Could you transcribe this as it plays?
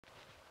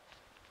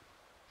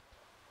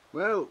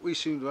Well, we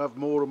seem to have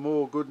more and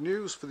more good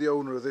news for the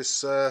owner of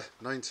this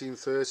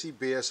 1930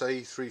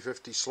 BSA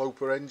 350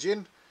 sloper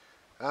engine,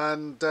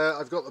 and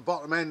I've got the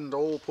bottom end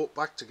all put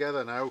back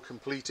together now,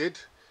 completed.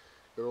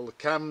 Got all the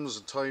cams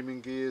and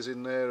timing gears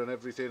in there and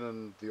everything,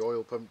 and the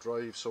oil pump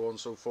drive, so on and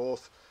so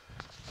forth.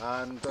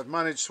 And I've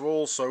managed to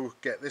also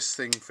get this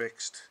thing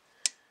fixed.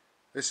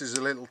 This is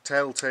a little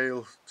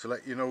telltale to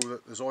let you know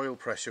that there's oil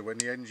pressure when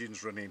the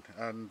engine's running,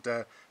 and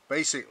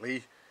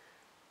basically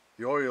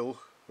the oil,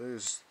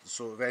 there's the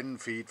sort of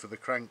end feed for the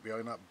crank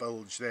behind that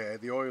bulge there.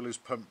 The oil is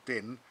pumped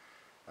in,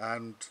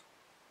 and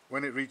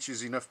when it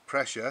reaches enough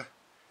pressure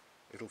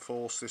it'll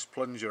force this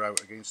plunger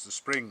out against the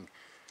spring.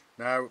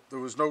 Now there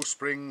was no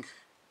spring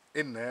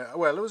in there.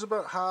 Well, there was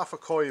about half a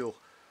coil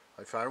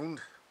I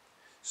found,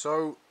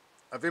 so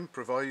I've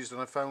improvised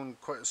and I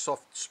found quite a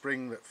soft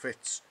spring that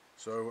fits,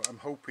 so I'm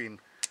hoping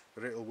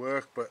that it'll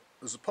work, but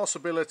there's a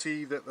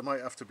possibility that there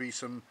might have to be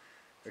some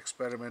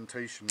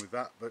experimentation with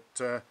that.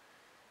 But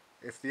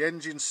if the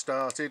engine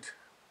started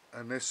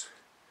and this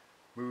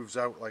moves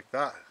out like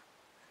that,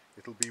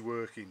 it'll be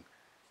working.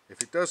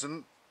 If it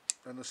doesn't,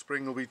 then the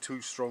spring will be too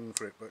strong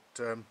for it,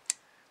 but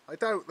I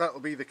doubt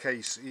that'll be the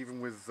case.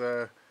 Even with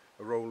a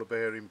roller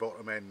bearing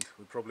bottom end,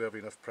 we'll probably have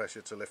enough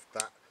pressure to lift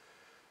that.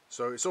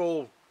 So it's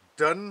all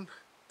done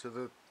to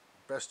the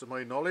best of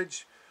my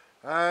knowledge.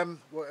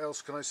 What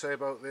else can I say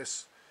about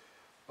this?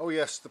 Oh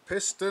yes, the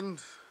piston,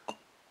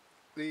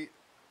 the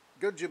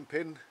gudgeon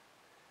pin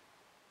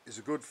is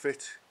a good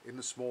fit in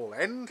the small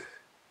end.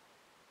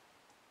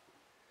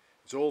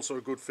 It's also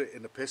a good fit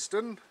in the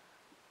piston.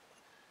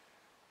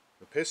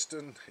 The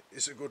piston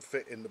is a good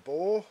fit in the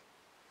bore.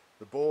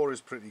 The bore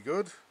is pretty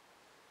good,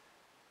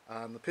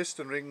 and the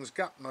piston rings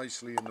gap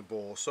nicely in the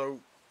bore, so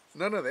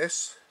none of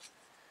this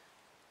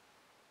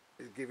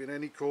is giving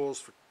any cause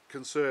for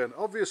concern.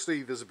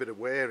 Obviously there's a bit of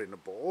wear in the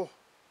bore,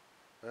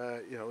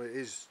 you know, it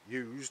is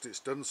used, it's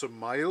done some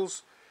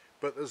miles,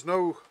 but there's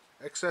no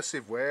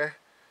excessive wear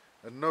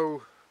and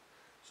no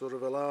sort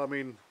of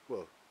alarming,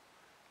 well,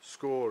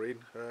 scoring.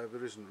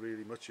 There isn't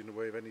really much in the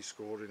way of any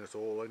scoring at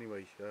all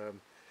anyway,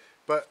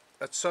 but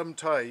at some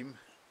time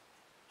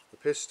the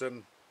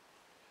piston,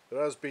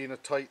 there has been a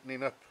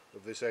tightening up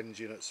of this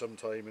engine at some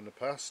time in the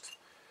past.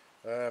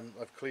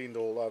 I've cleaned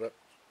all that up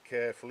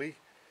carefully.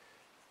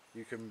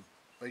 You can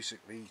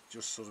basically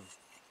just sort of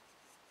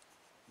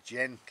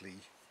gently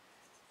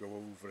go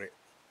over it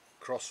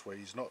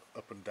crossways, not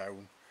up and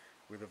down,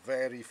 with a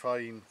very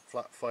fine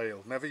flat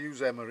file. Never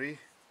use emery,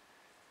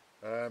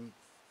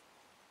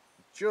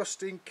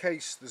 just in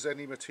case there's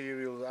any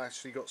material that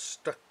actually got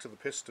stuck to the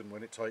piston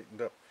when it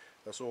tightened up.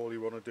 That's all you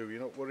want to do.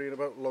 You're not worrying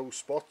about low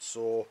spots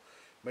or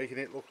making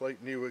it look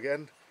like new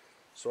again.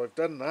 So I've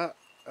done that,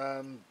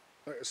 and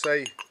like I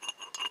say,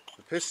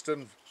 the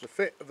piston, the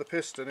fit of the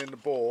piston in the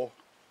bore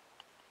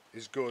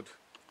is good.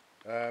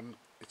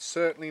 It's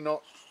certainly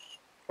not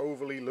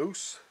overly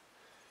loose,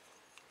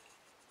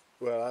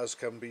 well, as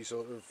can be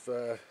sort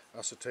of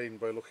ascertained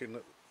by looking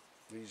at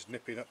these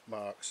nipping up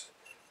marks.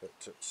 But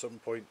at some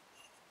point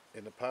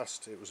in the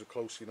past it was a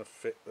close enough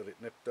fit that it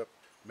nipped up.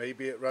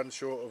 Maybe it ran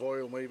short of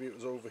oil, maybe it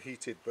was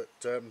overheated, but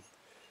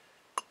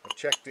I've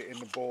checked it in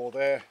the bore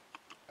there,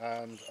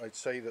 and I'd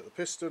say that the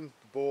piston,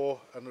 the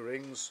bore and the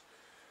rings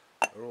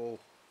are all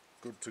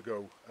good to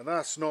go. And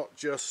that's not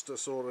just a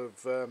sort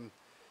of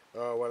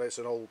oh well, it's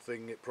an old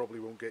thing, it probably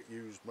won't get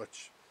used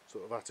much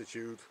sort of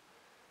attitude.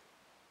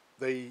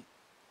 They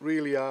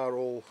really are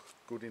all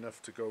good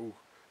enough to go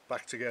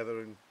back together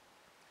and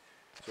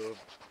sort of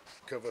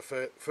cover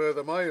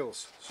further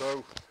miles.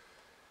 So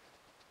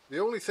the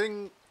only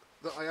thing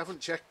that I haven't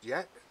checked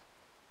yet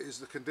is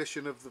the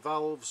condition of the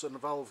valves and the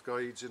valve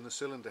guides in the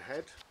cylinder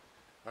head,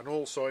 and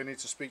also I need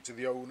to speak to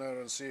the owner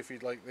and see if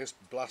he'd like this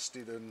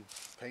blasted and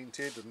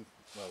painted, and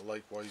well,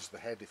 likewise the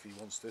head if he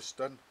wants this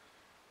done.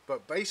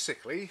 But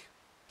basically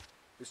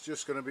it's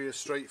just going to be a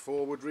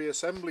straightforward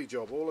reassembly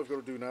job. All I've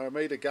got to do now, I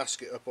made a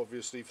gasket up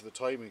obviously for the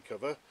timing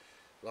cover.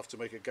 I'll have to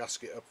make a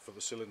gasket up for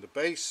the cylinder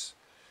base.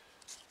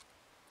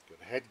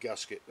 Got a head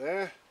gasket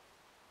there.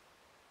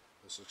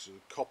 This is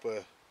a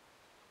copper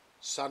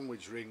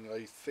sandwich ring.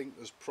 I think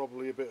there's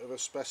probably a bit of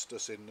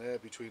asbestos in there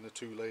between the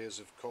two layers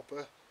of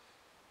copper,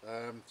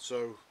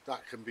 so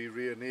that can be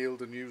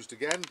re-annealed and used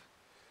again.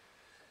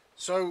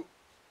 So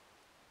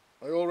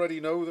I already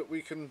know that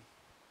we can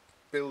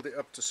build it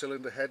up to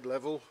cylinder head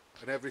level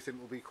and everything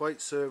will be quite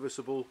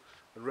serviceable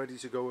and ready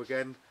to go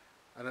again.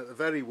 And at the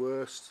very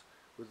worst,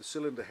 with the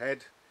cylinder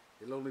head,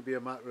 it'll only be a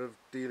matter of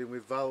dealing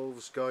with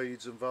valves,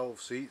 guides and valve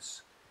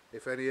seats.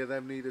 If any of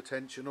them need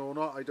attention or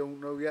not, I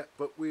don't know yet,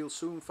 but we'll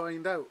soon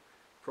find out.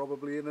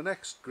 Probably in the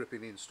next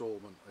gripping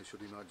instalment, I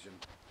should imagine.